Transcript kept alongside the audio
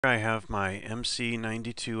I have my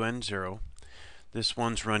MC92N0. This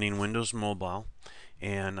one's running Windows Mobile,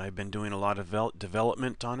 and I've been doing a lot of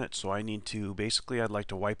development on it, so I need to, basically I'd like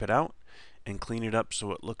to wipe it out and clean it up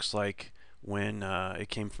so it looks like when it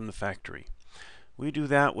came from the factory. We do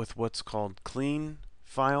that with what's called clean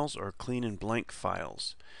files or clean and blank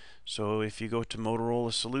files. So if you go to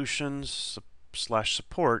Motorola Solutions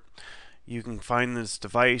 /support, you can find this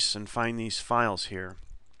device and find these files here.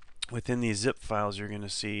 Within these zip files, you're going to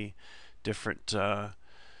see different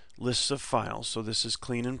lists of files. So this is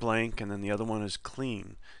clean and blank, and then the other one is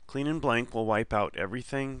clean. Clean and blank will wipe out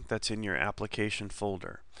everything that's in your application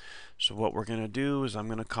folder. So what we're going to do is I'm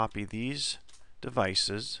going to copy these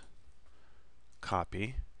devices,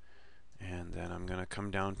 copy, and then I'm going to come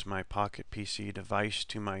down to my Pocket PC device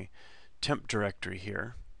to my temp directory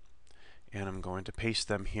here, and I'm going to paste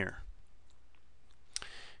them here.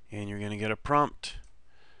 And you're going to get a prompt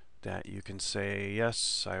that you can say,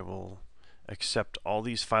 yes, I will accept all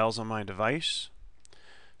these files on my device.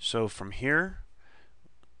 So from here,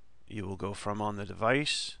 you will go from on the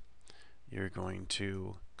device, you're going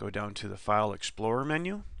to go down to the File Explorer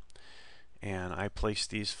menu, and I place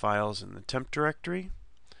these files in the temp directory.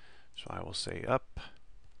 So I will say up,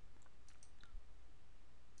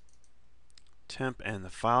 temp, and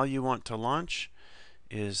the file you want to launch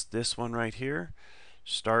is this one right here,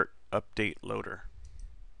 Start Update Loader.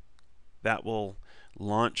 That will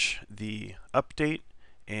launch the update,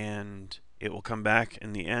 and it will come back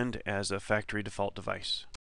in the end as a factory default device.